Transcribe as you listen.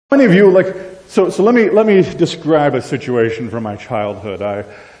Many of you, so let me describe a situation from my childhood.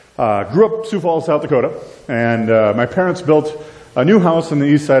 I grew up Sioux Falls, South Dakota, and my parents built a new house on the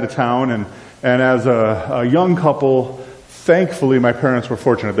east side of town, and as a young couple, thankfully my parents were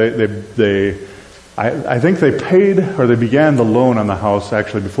fortunate. I think they paid, or they began the loan on the house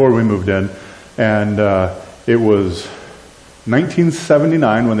actually before we moved in, and it was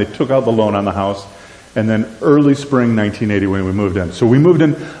 1979 when they took out the loan on the house, and then early spring 1980 when we moved in. So we moved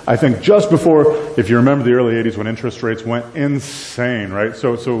in, I think, just before, if you remember the early 80s when interest rates went insane, right?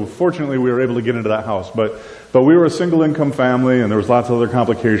 So fortunately we were able to get into that house. But we were a single income family, and there was lots of other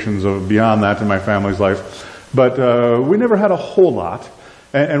complications beyond that in my family's life. But we never had a whole lot.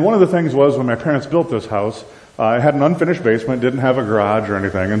 And one of the things was when my parents built this house, it had an unfinished basement, didn't have a garage or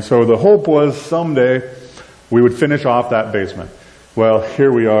anything. And so the hope was someday we would finish off that basement. Well,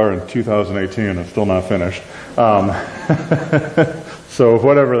 here we are in 2018, and it's still not finished. So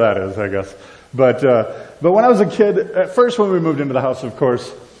whatever that is, I guess. But when I was a kid, at first when we moved into the house, of course,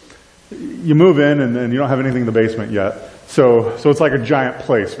 you move in and you don't have anything in the basement yet. So it's like a giant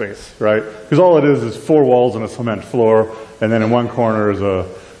play space, right? Because all it is 4 walls and a cement floor, and then in one corner is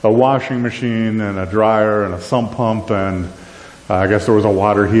a washing machine and a dryer and a sump pump, and I guess there was a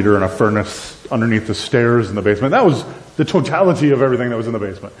water heater and a furnace underneath the stairs in the basement. That was the totality of everything that was in the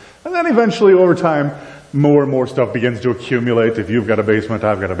basement. And then eventually, over time, more and more stuff begins to accumulate. If you've got a basement,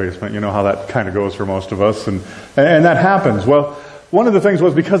 I've got a basement. You know how that kind of goes for most of us. And that happens. Well, one of the things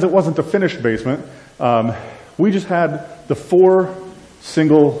was because it wasn't a finished basement, we just had the 4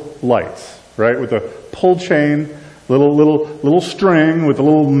 single lights, right? With a pull chain, little string with a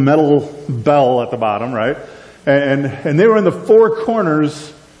little metal bell at the bottom, right? And they were in the 4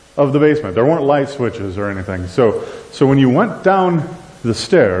 corners of the basement. There weren't light switches or anything. So when you went down the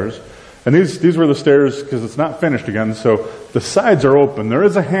stairs, and these were the stairs because it's not finished again, so the sides are open. There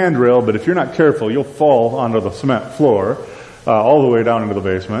is a handrail, but if you're not careful, you'll fall onto the cement floor all the way down into the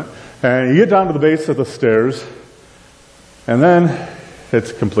basement. And you get down to the base of the stairs, and then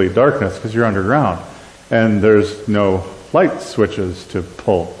it's complete darkness because you're underground. And there's no light switches to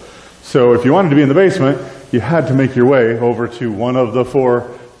pull. So if you wanted to be in the basement, you had to make your way over to one of the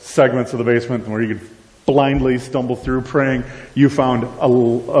 4 segments of the basement where you could blindly stumble through praying you found a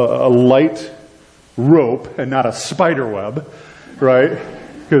light rope and not a spider web, right?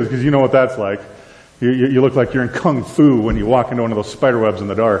 Because you know what that's like. You look like you're in Kung Fu when you walk into one of those spider webs in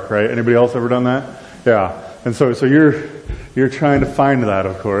the dark, right? Anybody else ever done that? Yeah. And so you're trying to find that,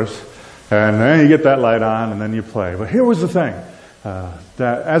 of course. And then you get that light on and then you play. But here was the thing,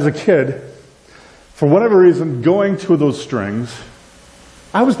 that as a kid, for whatever reason, going to those strings,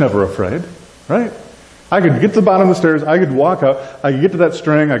 I was never afraid, right? I could get to the bottom of the stairs, I could walk up, I could get to that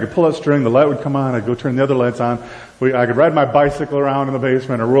string, I could pull that string, the light would come on, I'd go turn the other lights on, I could ride my bicycle around in the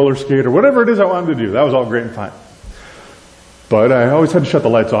basement, or roller skate, or whatever it is I wanted to do. That was all great and fine. But I always had to shut the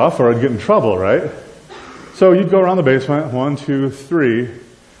lights off or I'd get in trouble, right? So you'd go around the basement, 1, 2, 3,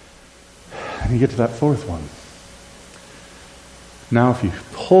 and you get to that 4th one. Now if you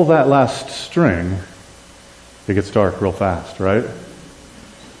pull that last string, it gets dark real fast, right?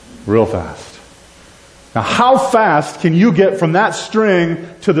 Real fast. Now, how fast can you get from that string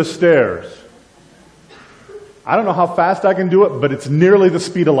to the stairs? I don't know how fast I can do it, but it's nearly the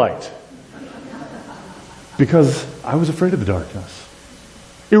speed of light. Because I was afraid of the darkness.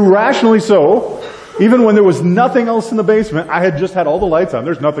 Irrationally so. Even when there was nothing else in the basement, I had just had all the lights on.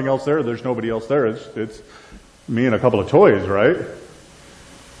 There's nothing else there. There's nobody else there. It's me and a couple of toys, right?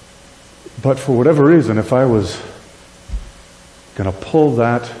 But for whatever reason, if I was going to pull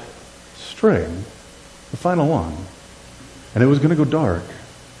that string, the final one, and it was going to go dark,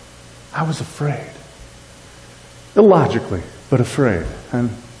 I was afraid. Illogically, but afraid. And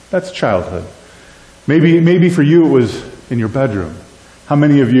that's childhood. Maybe for you it was in your bedroom. How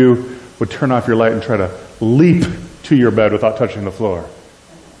many of you would turn off your light and try to leap to your bed without touching the floor?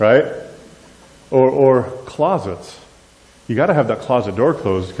 Right? Or closets. You got to have that closet door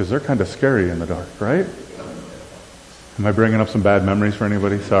closed because they're kind of scary in the dark, right? Am I bringing up some bad memories for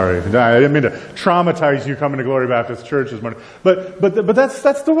anybody? Sorry. I didn't mean to traumatize you coming to Glory Baptist Church this morning. But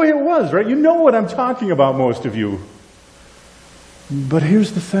that's the way it was, right? You know what I'm talking about, most of you. But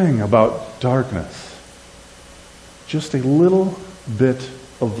here's the thing about darkness. Just a little bit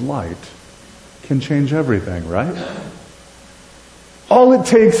of light can change everything, right? All it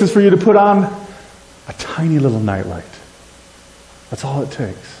takes is for you to put on a tiny little nightlight. That's all it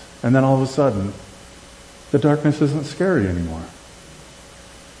takes. And then all of a sudden, the darkness isn't scary anymore.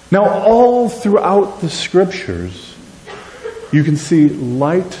 Now, all throughout the Scriptures, you can see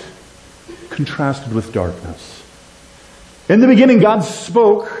light contrasted with darkness. In the beginning, God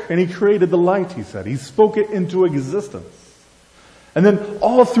spoke, and He created the light, He said. He spoke it into existence. And then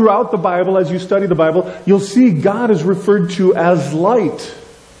all throughout the Bible, as you study the Bible, you'll see God is referred to as light.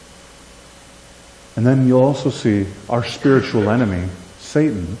 And then you'll also see our spiritual enemy,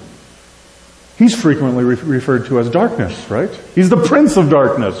 Satan. He's frequently referred to as darkness, right? He's the prince of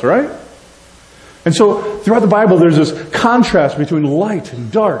darkness, right? And so throughout the Bible, there's this contrast between light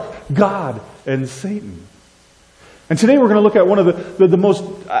and dark, God and Satan. And today we're going to look at one of the most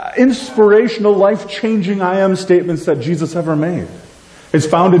inspirational, life-changing I am statements that Jesus ever made. It's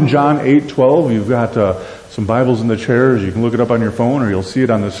found in John 8:12. You've got some Bibles in the chairs. You can look it up on your phone or you'll see it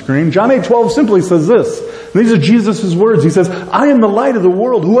on the screen. John 8:12 simply says this. These are Jesus' words. He says, I am the light of the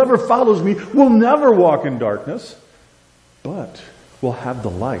world. Whoever follows me will never walk in darkness, but will have the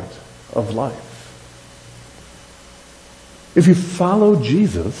light of life. If you follow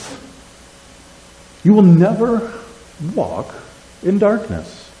Jesus, you will never walk in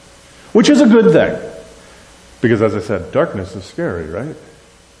darkness, which is a good thing. Because as I said, darkness is scary, right?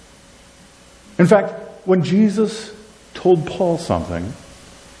 In fact, when Jesus told Paul something,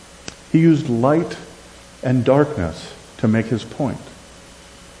 He used light and darkness to make His point.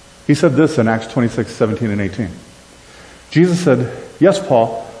 He said this in Acts 26:17 and 18. Jesus said, yes,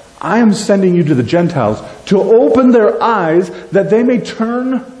 Paul, I am sending you to the Gentiles to open their eyes that they may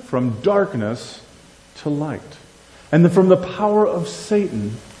turn from darkness to light, and then from the power of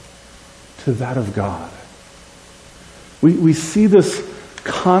Satan to that of God. We see this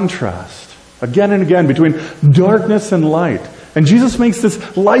contrast again and again between darkness and light. And Jesus makes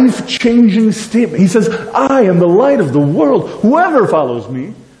this life-changing statement. He says, I am the light of the world. Whoever follows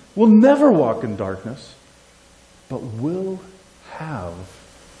me will never walk in darkness, but will have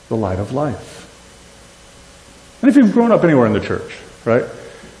the light of life. And if you've grown up anywhere in the church, right,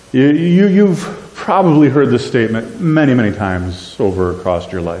 you've probably heard this statement many, many times over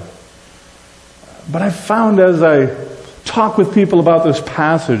across your life. But I've found as I talk with people about this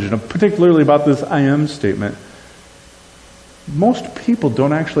passage, and particularly about this I am statement, most people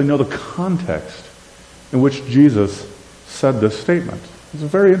don't actually know the context in which Jesus said this statement. It's a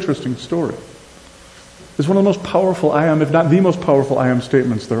very interesting story. It's one of the most powerful I am, if not the most powerful I am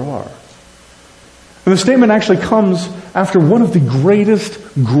statements there are. And the statement actually comes after one of the greatest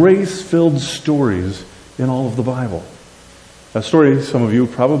grace-filled stories in all of the Bible. A story some of you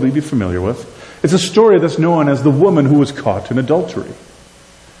will probably be familiar with. It's a story that's known as the woman who was caught in adultery.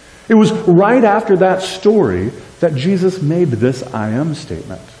 It was right after that story that Jesus made this I am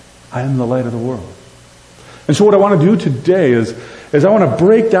statement. I am the light of the world. And so what I want to do today is I want to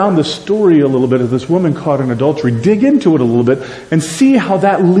break down the story a little bit of this woman caught in adultery, dig into it a little bit, and see how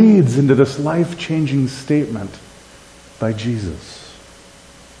that leads into this life-changing statement by Jesus.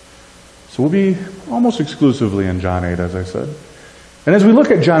 So we'll be almost exclusively in John 8, as I said. And as we look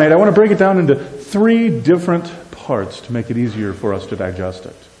at John 8, I want to break it down into 3 different parts to make it easier for us to digest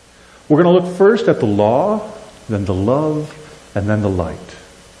it. We're going to look first at the law, then the love, and then the light.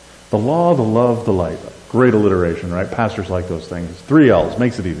 The law, the love, the light. Great alliteration, right? Pastors like those things. 3 L's,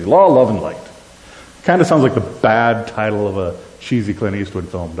 makes it easy. Law, love, and light. Kind of sounds like the bad title of a cheesy Clint Eastwood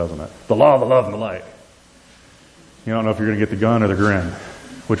film, doesn't it? The law, the love, and the light. You don't know if you're going to get the gun or the grin.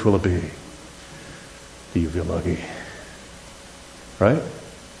 Which will it be? Do you feel lucky? Right?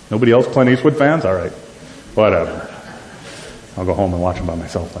 Nobody else Clint Eastwood fans? All right. Whatever. I'll go home and watch them by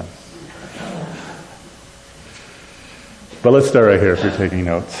myself then. But let's start right here if you're taking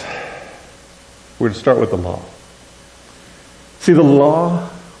notes. We're going to start with the law. See, the law,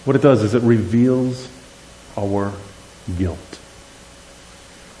 what it does is it reveals our guilt.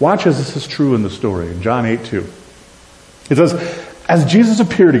 Watch as this is true in the story, in John 8:2. It says, as Jesus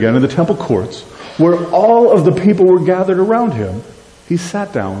appeared again in the temple courts, where all of the people were gathered around him, he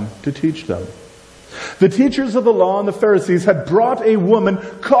sat down to teach them. The teachers of the law and the Pharisees had brought a woman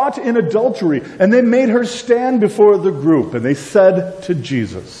caught in adultery, and they made her stand before the group, and they said to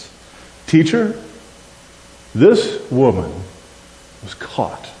Jesus, Teacher, this woman was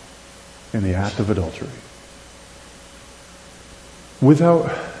caught in the act of adultery. Without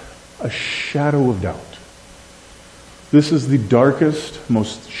a shadow of doubt, this is the darkest,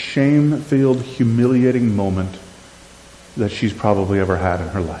 most shame-filled, humiliating moment that she's probably ever had in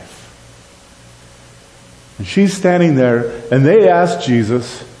her life. And she's standing there, and they ask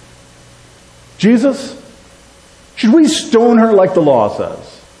Jesus, Jesus, should we stone her like the law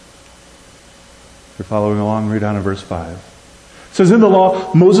says? If you're following along, read on in verse 5. It says, in the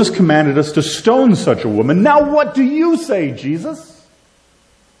law, Moses commanded us to stone such a woman. Now what do you say, Jesus?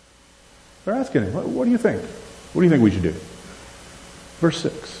 They're asking him, what do you think? What do you think we should do? Verse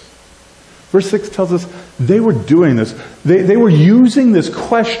 6. Verse 6 tells us they were doing this. They were using this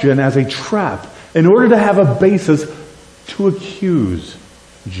question as a trap in order to have a basis to accuse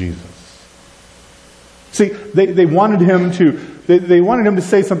Jesus. See, they wanted him to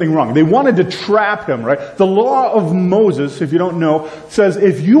say something wrong. They wanted to trap him, right? The law of Moses, if you don't know, says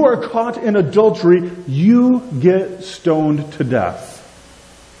if you are caught in adultery, you get stoned to death.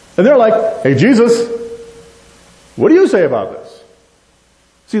 And they're like, hey, Jesus, what do you say about this?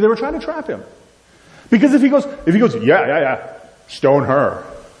 See, they were trying to trap him. Because if he goes, yeah, stone her,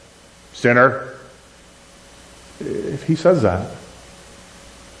 sinner. If he says that,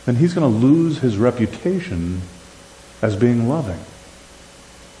 then he's going to lose his reputation as being loving.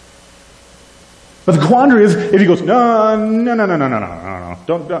 But the quandary is, if he goes, no,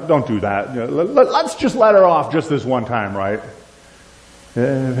 don't do that. Let's just let her off just this one time, right?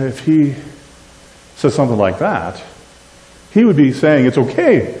 If he says something like that, he would be saying it's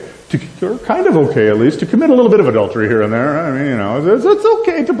okay, or kind of okay at least, to commit a little bit of adultery here and there. I mean, it's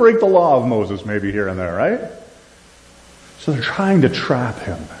okay to break the law of Moses maybe here and there, right? So they're trying to trap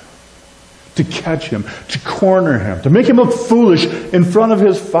him, to catch him, to corner him, to make him look foolish in front of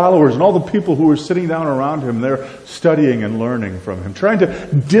his followers and all the people who were sitting down around him there studying and learning from him, trying to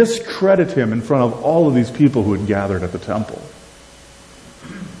discredit him in front of all of these people who had gathered at the temple.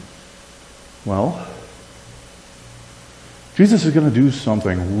 Well, Jesus is going to do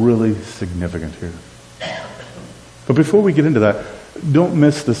something really significant here. But before we get into that, don't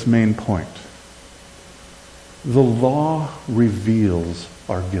miss this main point. The law reveals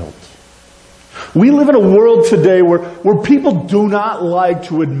our guilt. We live in a world today where people do not like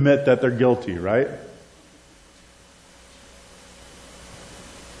to admit that they're guilty, right?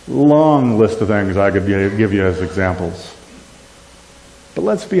 Long list of things I could give you as examples. But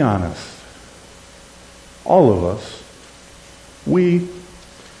let's be honest. All of us, we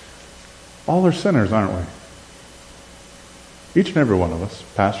all are sinners, aren't we? Each and every one of us,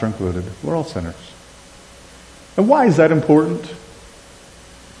 pastor included, we're all sinners. And why is that important?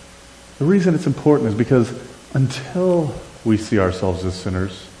 The reason it's important is because until we see ourselves as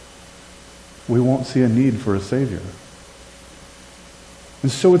sinners, we won't see a need for a Savior.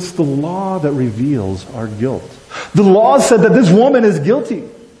 And so it's the law that reveals our guilt. The law said that this woman is guilty.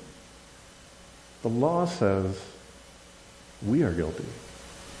 The law says we are guilty.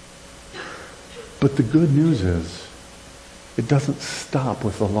 But the good news is, it doesn't stop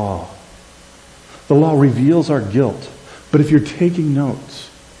with the law. The law reveals our guilt. But if you're taking notes,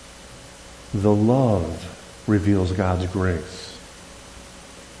 the love reveals God's grace.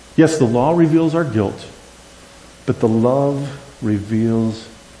 Yes, the law reveals our guilt, but the love reveals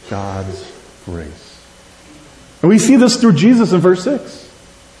God's grace. And we see this through Jesus in verse 6.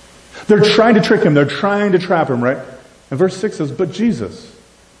 They're trying to trick him. They're trying to trap him, right? And verse 6 says, but Jesus.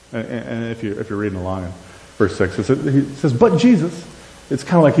 And if you're reading along in verse 6, he says, but Jesus. It's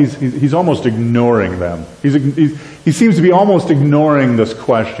kind of like he's almost ignoring them. He seems to be almost ignoring this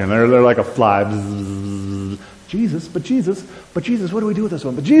question. They're like a fly. Jesus, but Jesus, what do we do with this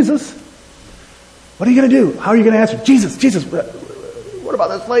one? But Jesus, what are you going to do? How are you going to answer? Jesus, what about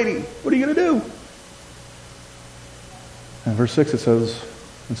this lady? What are you going to do? And verse 6 it says,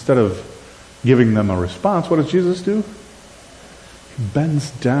 instead of giving them a response, what does Jesus do? He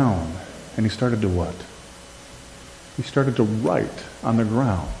bends down and he started to what? He started to write on the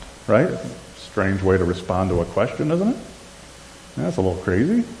ground, right? Strange way to respond to a question, isn't it? That's a little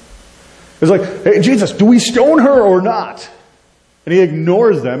crazy. It's like, hey, Jesus, do we stone her or not? And he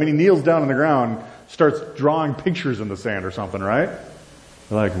ignores them and he kneels down on the ground, starts drawing pictures in the sand or something, right?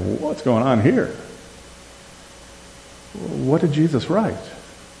 They're like, what's going on here? What did Jesus write?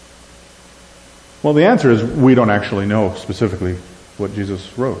 Well, the answer is we don't actually know specifically what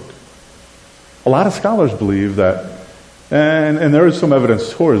Jesus wrote. A lot of scholars believe that, and there is some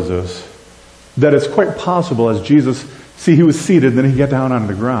evidence towards this, that it's quite possible as Jesus, he was seated and then he got down on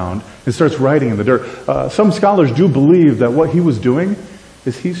the ground and starts writing in the dirt. Some scholars do believe that what he was doing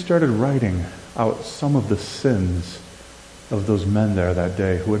is he started writing out some of the sins of those men there that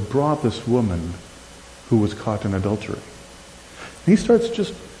day who had brought this woman who was caught in adultery. And he starts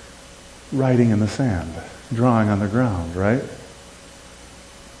just writing in the sand, drawing on the ground, right?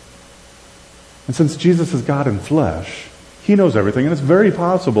 And since Jesus is God in flesh, he knows everything, and it's very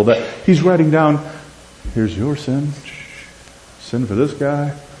possible that he's writing down, here's your sin, sin for this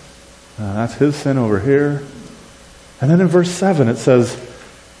guy, that's his sin over here. And then in verse 7 it says,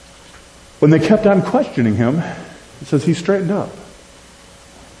 when they kept on questioning him, it says he straightened up.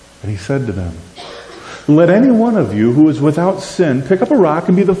 And he said to them, let any one of you who is without sin pick up a rock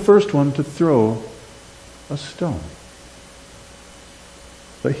and be the first one to throw a stone.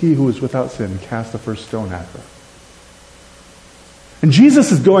 Let he who is without sin cast the first stone at her. And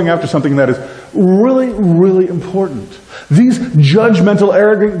Jesus is going after something that is really, really important. These judgmental,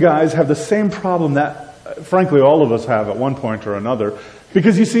 arrogant guys have the same problem that, frankly, all of us have at one point or another.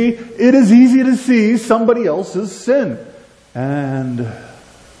 Because you see, it is easy to see somebody else's sin and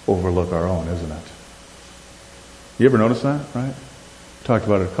overlook our own, isn't it? You ever notice that, right? Talked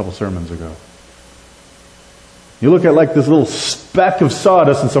about it a couple sermons ago. You look at like this little speck of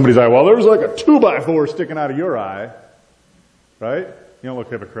sawdust in somebody's eye. Well, there's like a 2x4 sticking out of your eye. Right? You don't look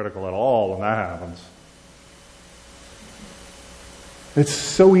hypocritical at all when that happens. It's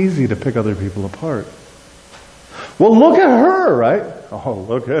so easy to pick other people apart. Well, look at her, right? Oh,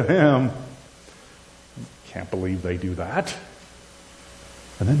 look at him. Can't believe they do that.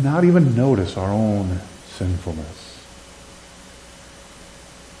 And then not even notice our own sinfulness.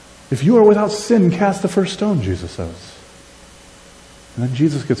 If you are without sin, cast the first stone, Jesus says. And then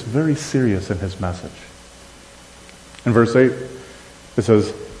Jesus gets very serious in his message. In verse 8, it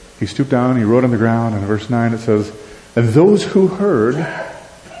says, he stooped down, he wrote on the ground. And in verse 9, it says, and those who heard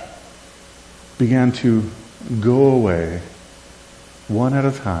began to go away, one at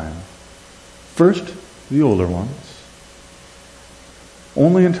a time. First, the older ones.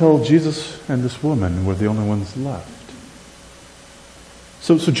 Only until Jesus and this woman were the only ones left.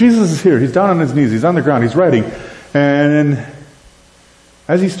 So Jesus is here. He's down on his knees. He's on the ground. He's writing. And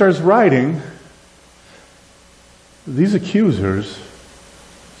as he starts writing, these accusers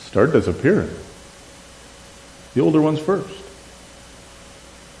start disappearing. The older ones first.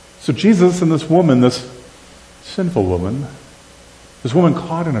 So Jesus and this woman, this sinful woman, this woman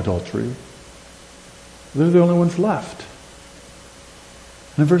caught in adultery, they're the only ones left.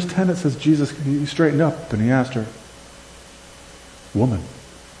 And in verse 10 it says Jesus, he straightened up and he asked her, woman,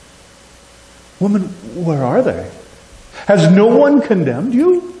 where are they? Has no one condemned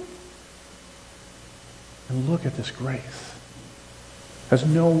you? And look at this grace. Has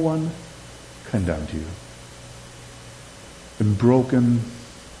no one condemned you? Been broken,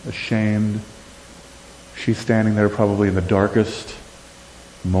 ashamed. She's standing there probably in the darkest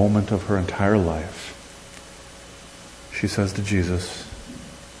moment of her entire life. She says to Jesus,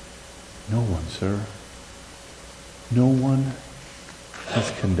 no one, sir. No one has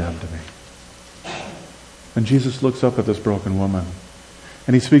condemned me. And Jesus looks up at this broken woman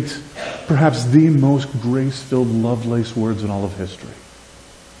and he speaks perhaps the most grace-filled, love-laced words in all of history.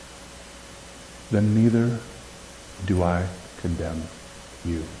 Then neither do I condemn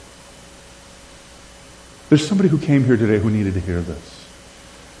you. There's somebody who came here today who needed to hear this.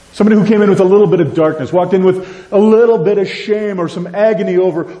 Somebody who came in with a little bit of darkness, walked in with a little bit of shame or some agony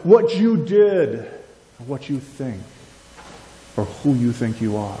over what you did, or what you think, or who you think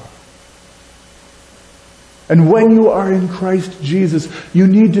you are. And when you are in Christ Jesus, you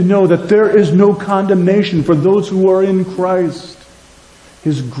need to know that there is no condemnation for those who are in Christ.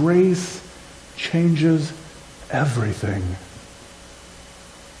 His grace changes everything.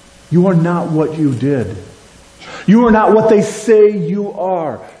 You are not what you did. You are not what they say you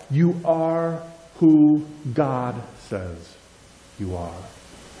are. You are who God says you are.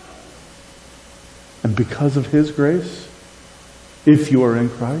 And because of His grace, if you are in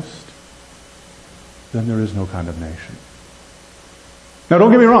Christ, then there is no condemnation. Now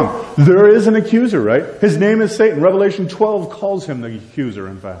don't get me wrong. There is an accuser, right? His name is Satan. Revelation 12 calls him the accuser,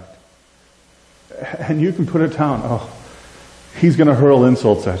 in fact. And you can put it down. Oh, he's going to hurl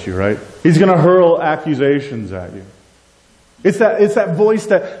insults at you, right? He's going to hurl accusations at you. It's that voice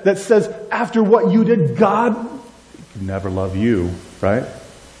that says, after what you did, God can never love you, right?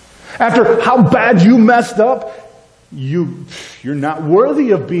 After how bad you messed up, you're not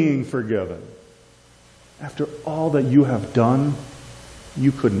worthy of being forgiven. After all that you have done,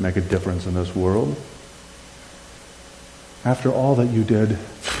 you couldn't make a difference in this world. After all that you did,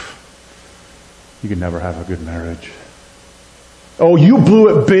 you could never have a good marriage. Oh, you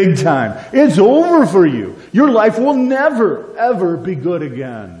blew it big time. It's over for you. Your life will never, ever be good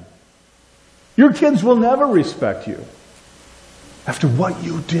again. Your kids will never respect you. After what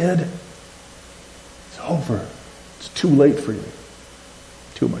you did, it's over. It's too late for you.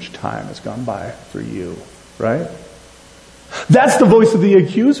 Too much time has gone by for you, right? That's the voice of the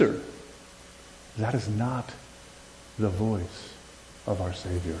accuser. That is not the voice of our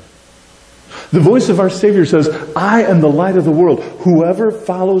Savior. The voice of our Savior says, I am the light of the world. Whoever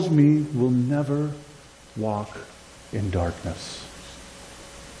follows me will never walk in darkness.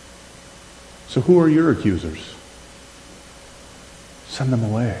 So who are your accusers? Send them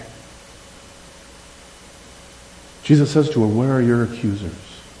away. Jesus says to her, where are your accusers?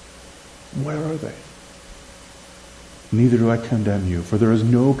 Where are they? neither do I condemn you, for there is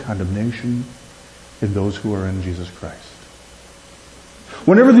no condemnation in those who are in Jesus Christ.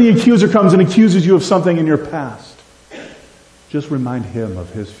 Whenever the accuser comes and accuses you of something in your past, just remind him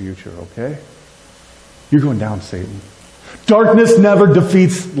of his future, okay? You're going down, Satan. Darkness never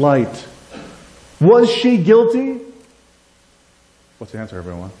defeats light. Was she guilty? What's the answer,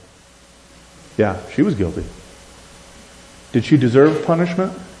 everyone? Yeah, she was guilty. Did she deserve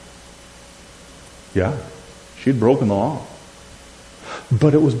punishment? Yeah, she'd broken the law.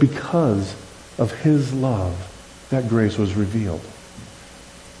 But it was because of his love that grace was revealed.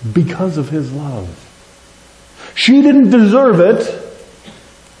 Because of his love. She didn't deserve it,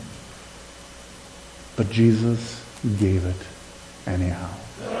 but Jesus gave it anyhow.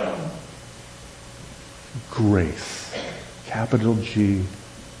 Grace. Capital G,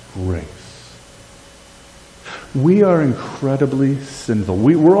 grace. We are incredibly sinful.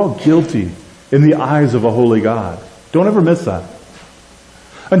 We're all guilty in the eyes of a holy God. Don't ever miss that.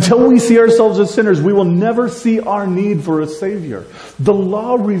 Until we see ourselves as sinners, we will never see our need for a Savior. The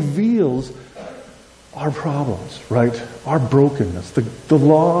law reveals our problems, right? Our brokenness. The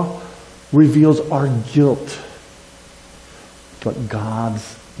law reveals our guilt. But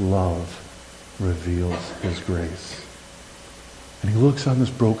God's love reveals His grace. And He looks on this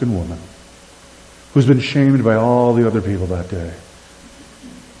broken woman who's been shamed by all the other people that day.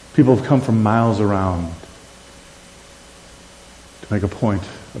 People have come from miles around to make a point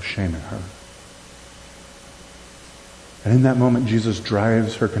of shaming her. And in that moment, Jesus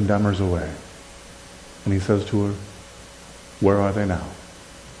drives her condemners away. And He says to her, "Where are they now?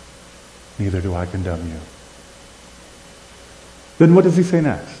 Neither do I condemn you." Then what does He say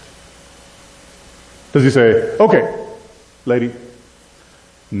next? Does He say, "Okay, lady,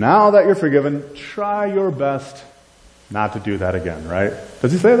 now that you're forgiven, try your best not to do that again," right?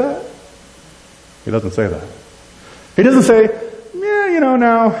 Does He say that? He doesn't say that. He doesn't say, "Yeah,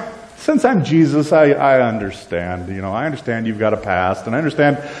 now, since I'm Jesus, I understand. I understand you've got a past, and I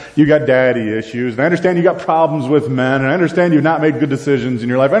understand you got daddy issues, and I understand you got problems with men, and I understand you've not made good decisions in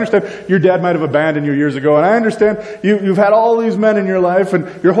your life. I understand your dad might have abandoned you years ago, and I understand you've had all these men in your life, and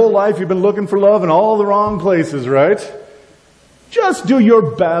your whole life you've been looking for love in all the wrong places, right? Just do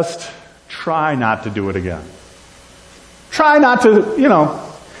your best. Try not to do it again. Try not to,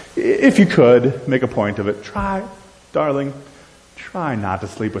 if you could, make a point of it. Try, darling, try not to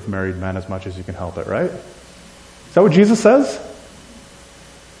sleep with married men as much as you can help it, right? Is that what Jesus says?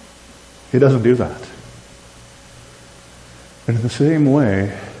 He doesn't do that. And in the same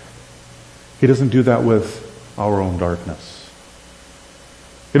way, He doesn't do that with our own darkness.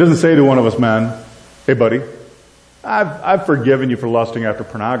 He doesn't say to one of us men, "Hey, buddy, I've forgiven you for lusting after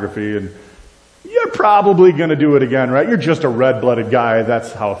pornography, and you're probably going to do it again, right? You're just a red-blooded guy.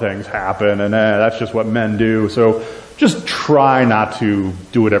 That's how things happen, and that's just what men do. So just try not to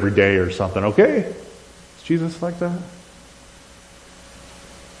do it every day or something, okay?" Is Jesus like that?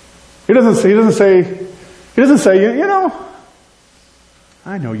 He doesn't say,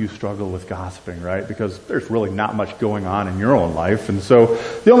 I know you struggle with gossiping, right? Because there's really not much going on in your own life. And so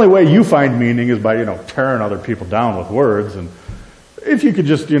the only way you find meaning is by, tearing other people down with words. And if you could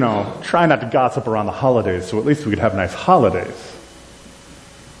just, try not to gossip around the holidays, so at least we could have nice holidays.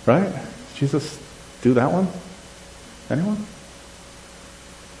 Right? Does Jesus do that one? Anyone?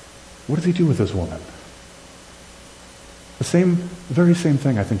 What does He do with this woman? The very same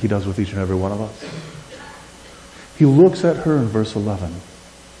thing I think He does with each and every one of us. He looks at her in verse 11.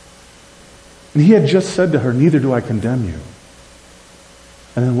 And He had just said to her, "Neither do I condemn you."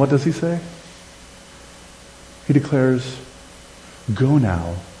 And then what does He say? He declares, "Go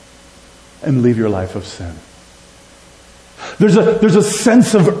now and leave your life of sin." There's a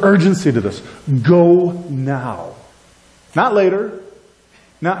sense of urgency to this. Go now. Not later.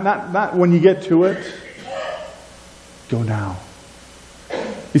 Not when you get to it. Go now.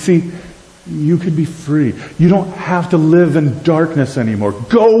 You see, you can be free. You don't have to live in darkness anymore.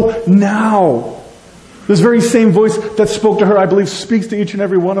 Go now. This very same voice that spoke to her, I believe, speaks to each and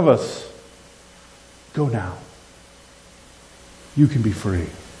every one of us. Go now. You can be free.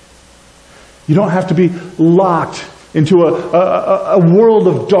 You don't have to be locked into a world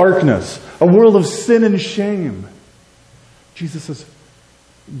of darkness, a world of sin and shame. Jesus says,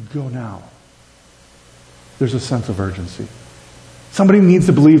 go now. There's a sense of urgency. Somebody needs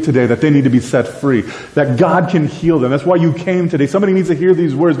to believe today that they need to be set free, that God can heal them. That's why you came today. Somebody needs to hear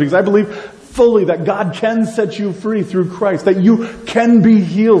these words, because I believe fully that God can set you free through Christ, that you can be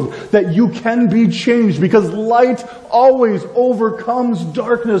healed, that you can be changed, because light always overcomes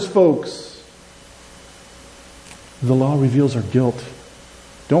darkness, folks. The law reveals our guilt.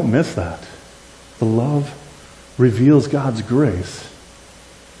 Don't miss that. The love reveals God's grace.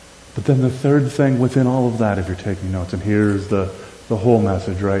 But then the third thing within all of that, if you're taking notes, and here's the whole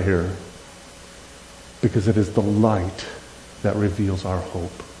message right here. Because it is the light that reveals our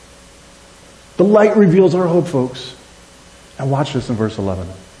hope. The light reveals our hope, folks. And watch this in verse 11.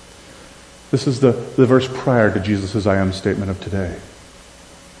 This is the verse prior to Jesus' I am statement of today.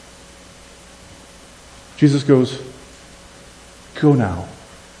 Jesus goes, go now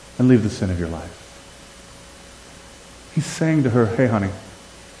and leave the sin of your life. He's saying to her, hey honey,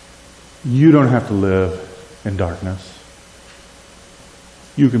 you don't have to live in darkness.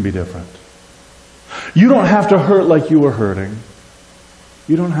 You can be different. You don't have to hurt like you were hurting.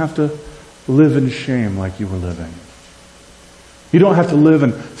 You don't have to live in shame like you were living. You don't have to live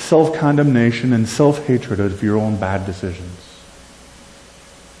in self-condemnation and self-hatred of your own bad decisions.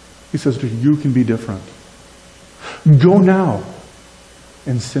 He says to you, you can be different. Go now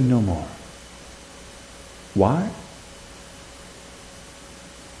and sin no more. Why?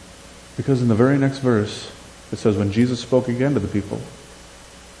 Because in the very next verse, it says, when Jesus spoke again to the people,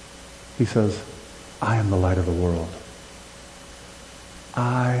 he says, I am the light of the world.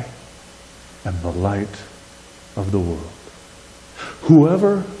 I am the light of the world.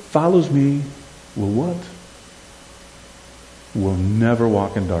 Whoever follows me will what? Will never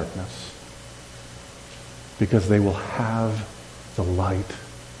walk in darkness, because they will have the light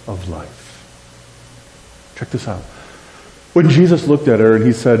of life. Check this out. When Jesus looked at her and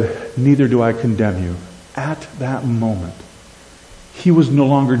he said, neither do I condemn you, at that moment, he was no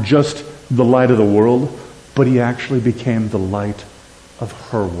longer just the light of the world, but he actually became the light of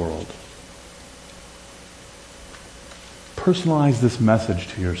her world. Personalize this message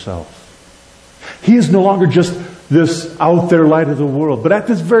to yourself. He is no longer just this out there light of the world, but at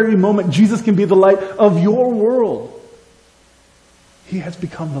this very moment, Jesus can be the light of your world. He has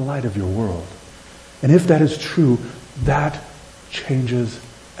become the light of your world. And if that is true, that changes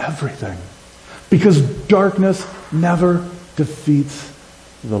everything. Because darkness never defeats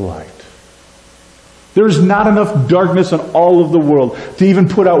the light. There is not enough darkness in all of the world to even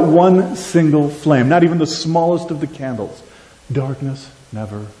put out one single flame, not even the smallest of the candles. Darkness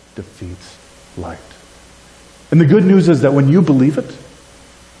never defeats light. And the good news is that when you believe it,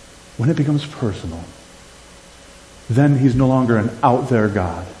 when it becomes personal, then he's no longer an out there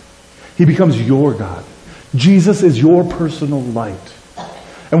God. He becomes your God. Jesus is your personal light.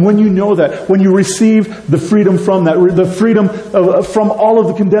 And when you know that, when you receive the freedom from that, the freedom from all of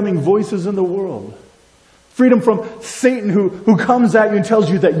the condemning voices in the world, freedom from Satan who comes at you and tells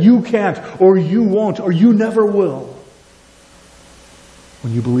you that you can't, or you won't, or you never will.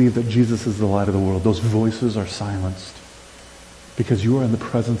 When you believe that Jesus is the light of the world, those voices are silenced because you are in the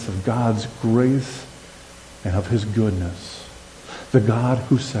presence of God's grace and of His goodness. The God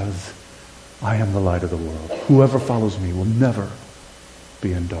who says, I am the light of the world. Whoever follows me will never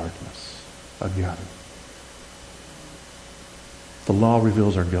be in darkness again. The law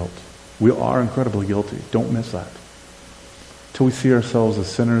reveals our guilt. We are incredibly guilty. Don't miss that. Till we see ourselves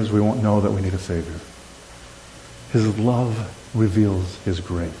as sinners, we won't know that we need a Savior. His love reveals His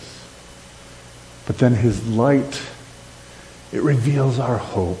grace. But then His light, it reveals our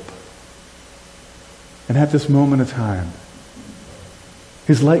hope. And at this moment of time,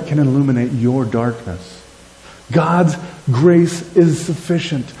 His light can illuminate your darkness. God's grace is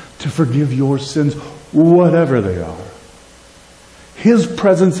sufficient to forgive your sins, whatever they are. His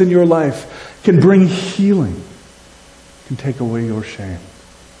presence in your life can bring healing, can take away your shame.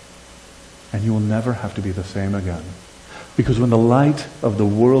 And you will never have to be the same again. Because when the light of the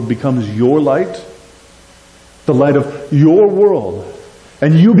world becomes your light, the light of your world,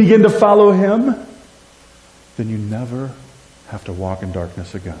 and you begin to follow Him, then you never have to walk in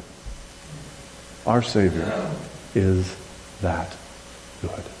darkness again. Our Savior is that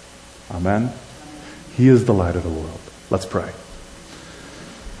good. Amen? He is the light of the world. Let's pray.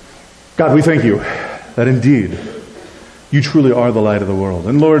 God, we thank you that indeed you truly are the light of the world.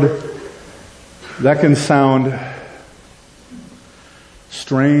 And Lord, that can sound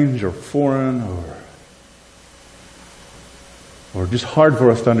strange or foreign or just hard for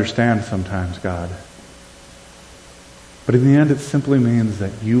us to understand sometimes, God. But in the end, it simply means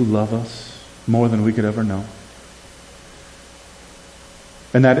that you love us more than we could ever know.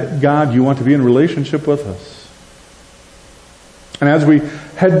 And that, God, you want to be in relationship with us. And as we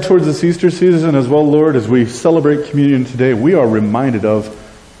head towards this Easter season as well, Lord, as we celebrate communion today, we are reminded of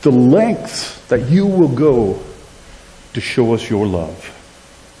the lengths that you will go to show us your love.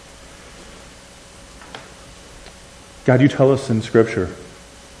 God, you tell us in Scripture,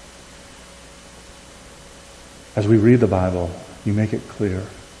 as we read the Bible, you make it clear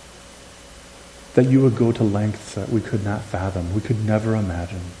that you would go to lengths that we could not fathom, we could never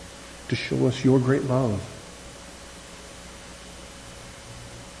imagine, to show us your great love.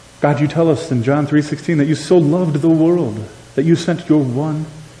 God, you tell us in John 3:16 that you so loved the world that you sent your one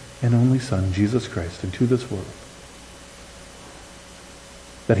and only Son, Jesus Christ, into this world,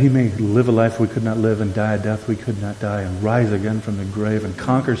 that he may live a life we could not live and die a death we could not die and rise again from the grave and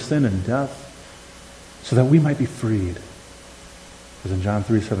conquer sin and death so that we might be freed. As in John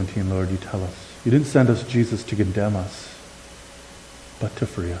 3:17, Lord, you tell us, you didn't send us, Jesus, to condemn us, but to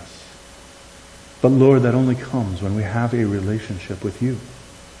free us. But Lord, that only comes when we have a relationship with you.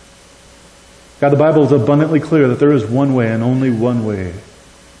 God, the Bible is abundantly clear that there is one way and only one way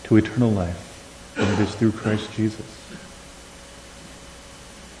to eternal life, and it is through Christ Jesus.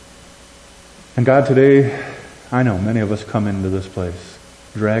 And God, today, I know many of us come into this place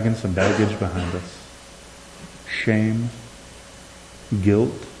dragging some baggage behind us. Shame,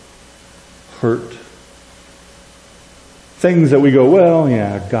 guilt, hurt. Things that we go, well,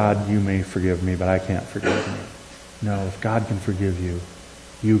 yeah, God, you may forgive me, but I can't forgive me. No, if God can forgive you,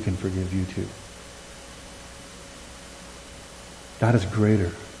 you can forgive you too. God is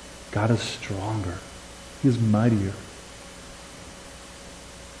greater. God is stronger. He is mightier.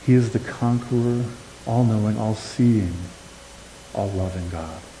 He is the conqueror, all-knowing, all-seeing, all-loving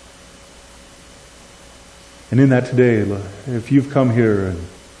God. And in that today, if you've come here and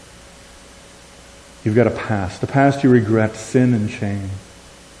you've got a past you regret, sin and shame,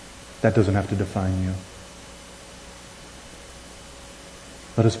 that doesn't have to define you.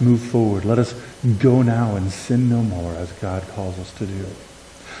 Let us move forward. Let us go now and sin no more as God calls us to do.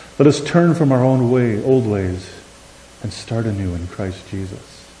 Let us turn from our own old ways, and start anew in Christ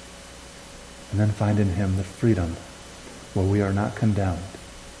Jesus. And then find in him the freedom where we are not condemned,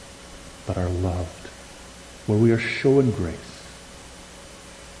 but are loved, where we are shown grace.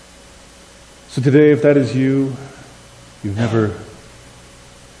 So today, if that is you, you've never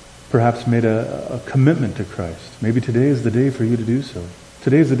perhaps made a commitment to Christ. Maybe today is the day for you to do so.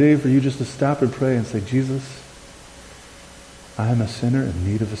 Today is the day for you just to stop and pray and say, Jesus, I am a sinner in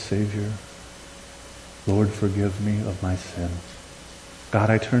need of a Savior. Lord, forgive me of my sins. God,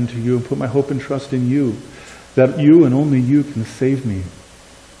 I turn to you and put my hope and trust in you, that you and only you can save me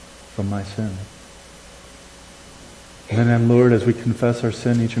from my sin. And then, Lord, as we confess our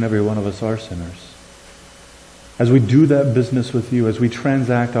sin, each and every one of us are sinners. As we do that business with you, as we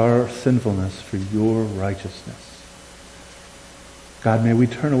transact our sinfulness for your righteousness, God, may we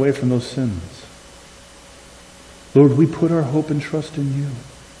turn away from those sins. Lord, we put our hope and trust in you.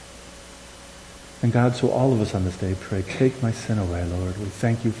 And God, so all of us on this day pray, take my sin away, Lord. We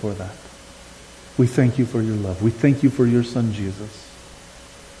thank you for that. We thank you for your love. We thank you for your Son, Jesus,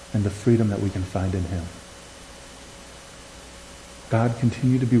 and the freedom that we can find in him. God,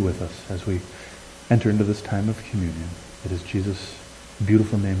 continue to be with us as we enter into this time of communion. It is Jesus'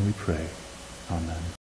 beautiful name we pray. Amen.